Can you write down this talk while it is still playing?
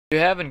You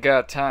haven't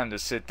got time to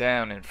sit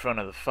down in front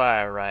of the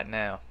fire right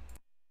now.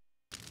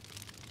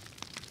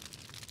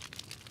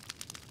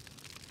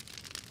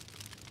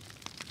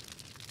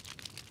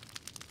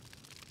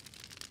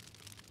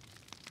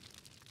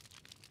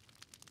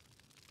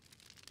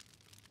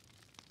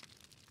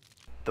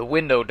 The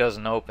window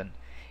doesn't open.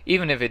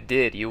 Even if it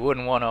did, you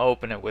wouldn't want to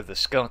open it with the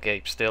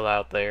Skunk-Ape still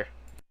out there.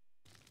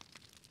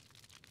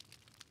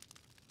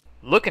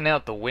 Looking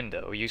out the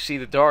window, you see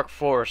the dark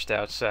forest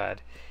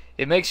outside.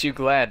 It makes you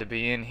glad to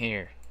be in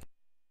here.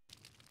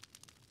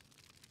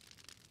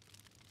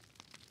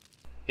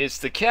 It's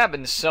the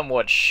cabin's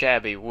somewhat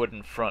shabby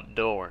wooden front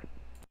door.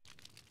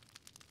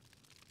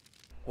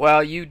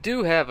 While you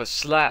do have a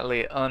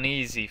slightly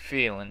uneasy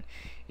feeling,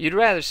 you'd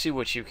rather see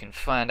what you can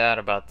find out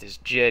about this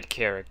Jed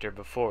character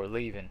before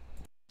leaving.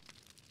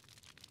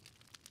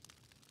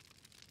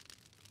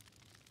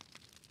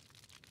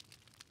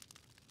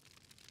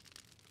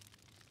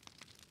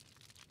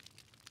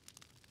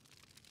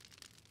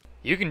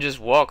 You can just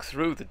walk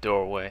through the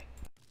doorway.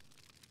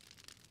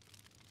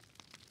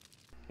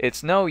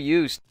 It's no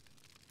use.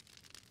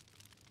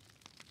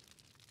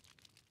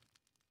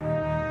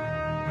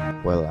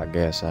 Well, I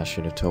guess I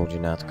should have told you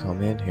not to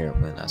come in here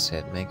when I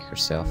said make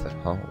yourself at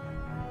home.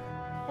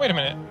 Wait a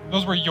minute,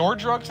 those were your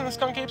drugs in the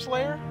Skunk-Ape's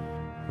lair?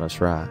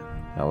 That's right.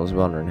 I was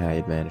wondering how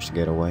you'd managed to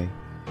get away.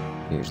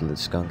 Usually the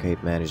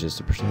Skunk-Ape manages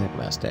to protect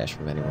my stash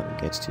from anyone who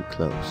gets too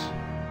close.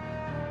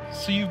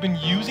 So you've been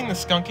using the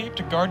Skunk-Ape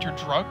to guard your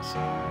drugs?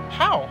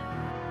 How?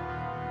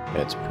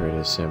 It's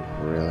pretty simple,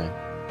 really.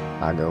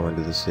 I go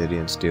into the city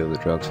and steal the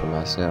drugs for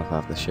myself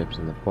off the ships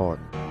in the port.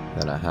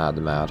 Then I hide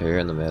them out here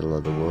in the middle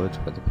of the woods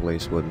where the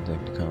police wouldn't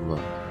think to come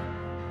look.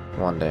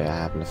 One day I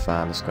happened to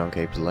find the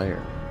Skunk-Ape's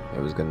lair.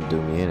 It was going to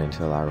do me in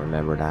until I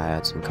remembered I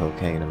had some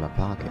cocaine in my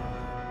pocket.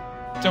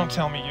 Don't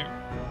tell me you...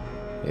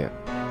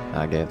 Yep,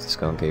 I gave the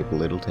Skunk-Ape a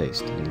little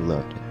taste and he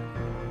loved it.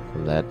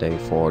 From that day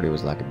forward, he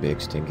was like a big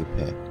stinky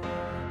pet.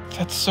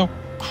 That's so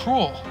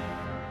cruel.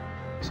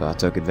 So I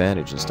took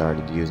advantage and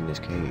started using his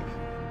cave.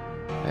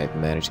 I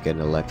even managed to get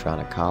an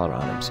electronic collar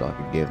on him so I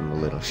could give him a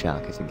little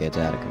shock if he gets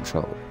out of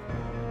control.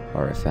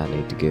 Or if I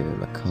need to give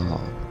him a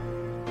call,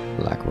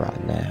 like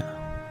right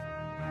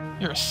now.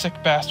 You're a sick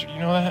bastard, you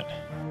know that?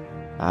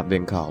 I've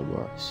been called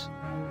worse.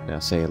 Now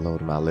say hello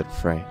to my little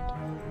friend.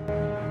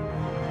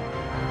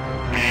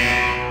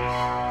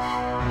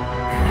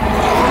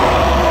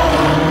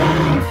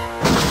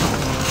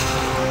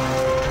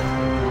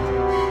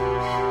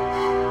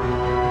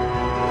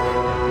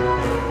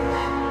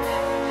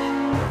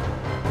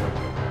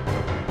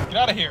 Get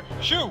out of here!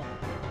 Shoo!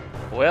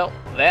 Well,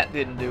 that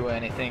didn't do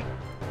anything.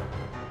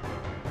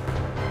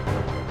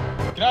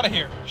 Get out of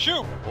here!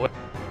 Shoo!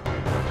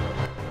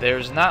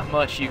 There's not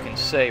much you can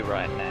say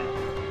right now.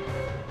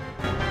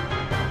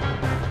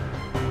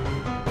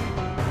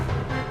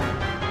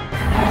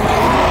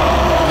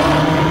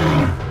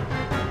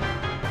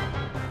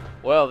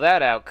 Well,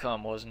 that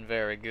outcome wasn't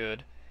very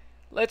good.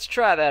 Let's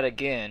try that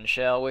again,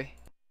 shall we?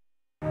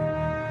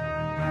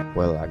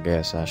 Well, I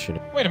guess I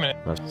should... Wait a minute.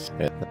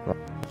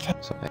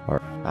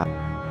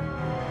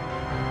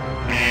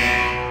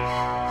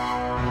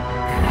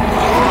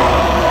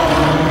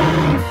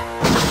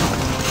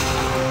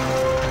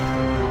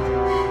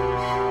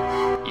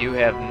 You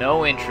have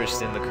no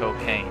interest in the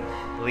cocaine.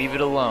 Leave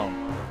it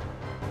alone.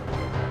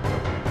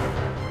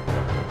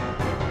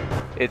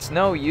 It's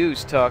no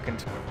use talking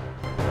to...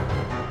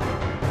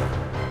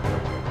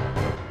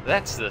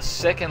 That's the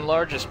second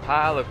largest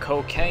pile of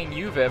cocaine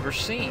you've ever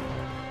seen.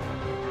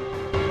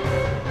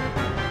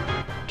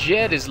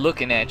 Jed is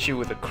looking at you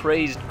with a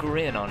crazed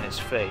grin on his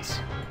face.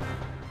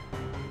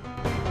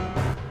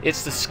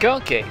 It's the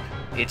Skunk-Ape.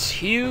 It's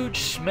huge,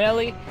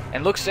 smelly,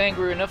 and looks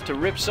angry enough to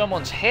rip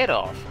someone's head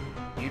off.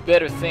 You'd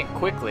better think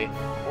quickly,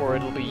 or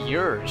it'll be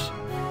yours.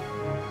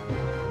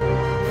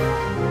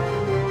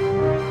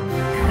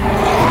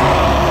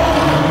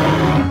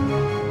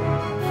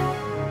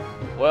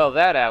 Well,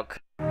 that outcome...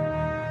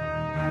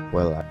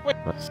 Well,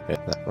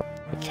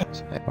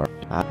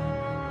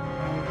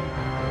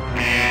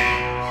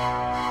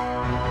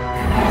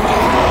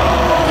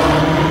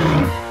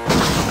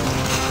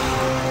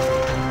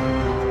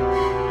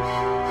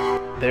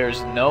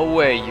 There's no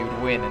way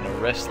you'd win in a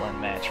wrestling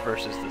match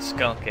versus the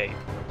Skunk-Ape.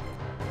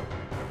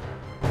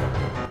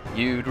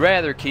 You'd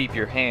rather keep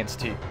your hands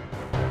to...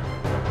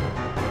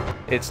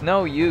 It's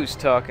no use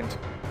talking to...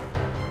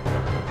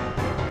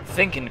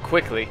 Thinking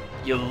quickly,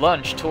 you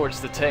lunge towards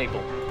the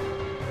table.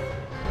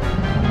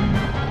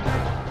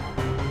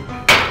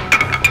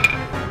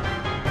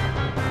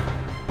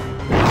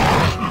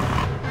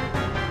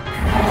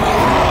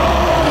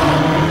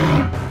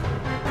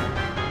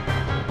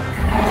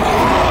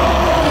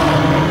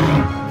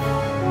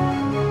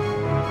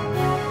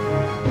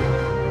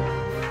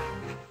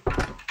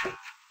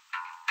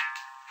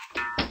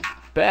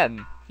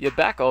 Ben, you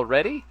back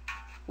already?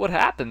 What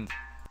happened?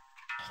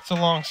 It's a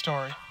long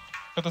story,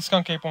 but the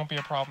Skunk-Ape won't be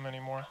a problem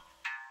anymore.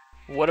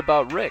 What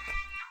about Rick?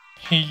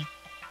 He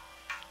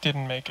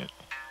didn't make it.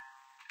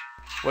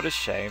 What a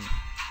shame.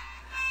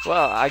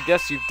 Well, I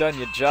guess you've done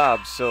your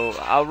job, so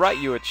I'll write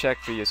you a check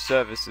for your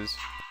services.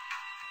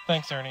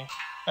 Thanks, Ernie.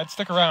 I'd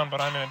stick around,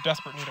 but I'm in a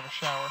desperate need of a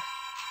shower.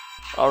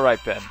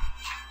 Alright, Ben.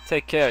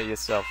 Take care of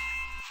yourself.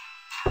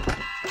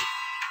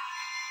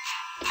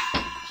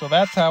 So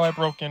that's how I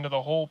broke into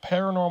the whole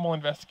paranormal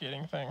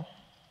investigating thing,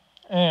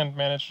 and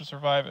managed to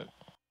survive it.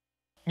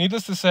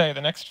 Needless to say,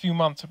 the next few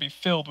months would be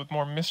filled with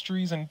more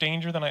mysteries and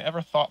danger than I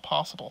ever thought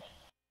possible.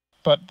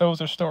 But those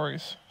are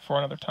stories for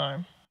another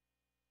time.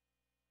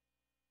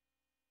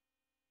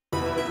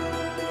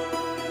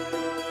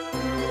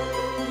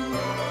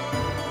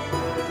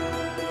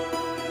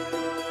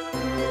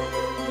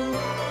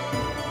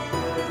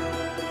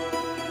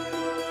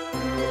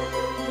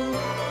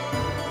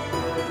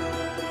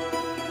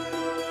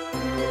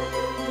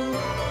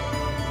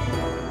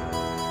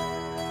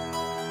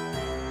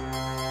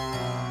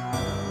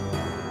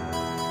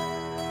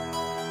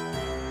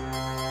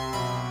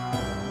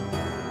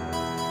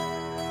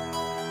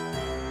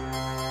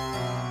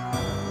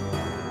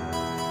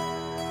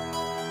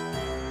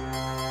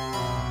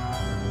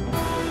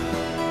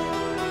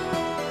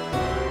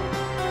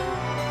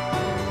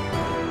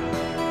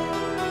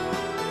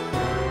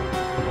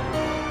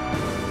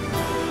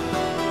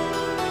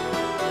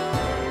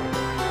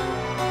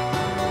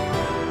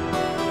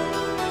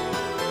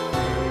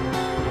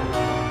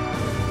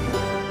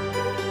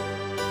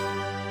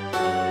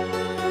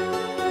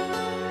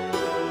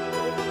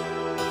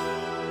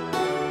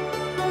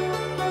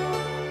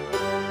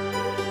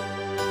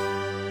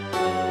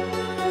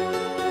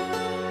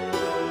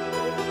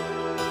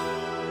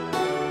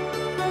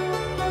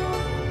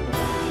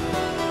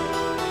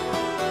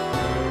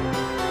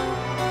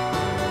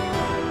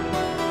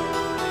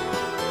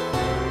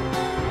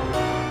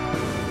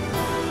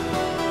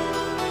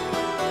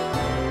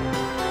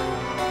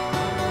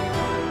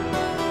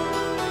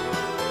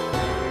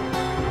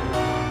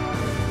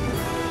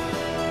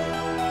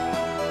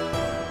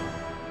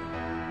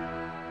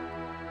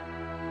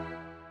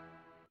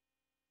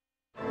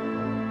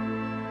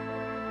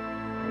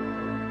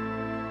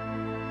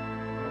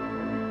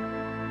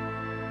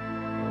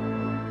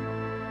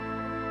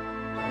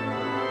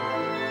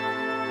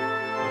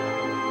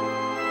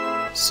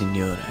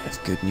 Senor, I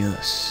have good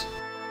news.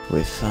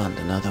 We've found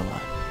another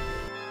one.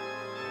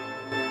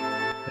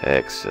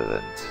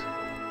 Excellent.